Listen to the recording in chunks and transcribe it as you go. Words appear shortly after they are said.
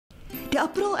Die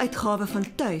April-uitgawe van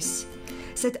Tuis,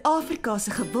 Suid-Afrika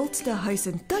se gewildste huis-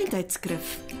 en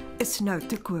tuintydskrif, is nou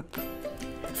te koop.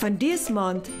 Van dese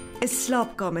maand is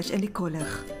slaapkamers in die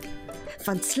kollig.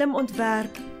 Van slim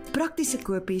ontwerp, praktiese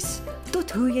kopies,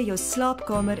 tot hoe jy jou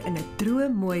slaapkamer in 'n droë,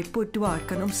 mooi boudoir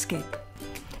kan omskep.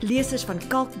 Lesers van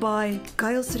Kalkbaai,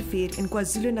 Kuilsrivier en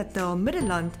KwaZulu-Natal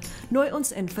Middelland nooi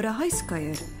ons in vir 'n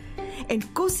huiskuier.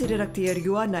 En kosredakteur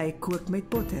Johanay kook met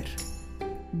botter.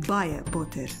 Baie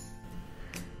botter.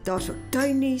 Daar's ook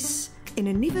tuinnuus en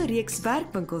 'n nuwe reeks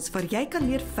werkwinkels waar jy kan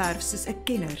leer verf soos 'n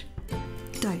kenner.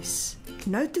 Tuis,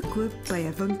 nou te koop by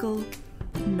 'n winkel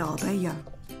naby jou.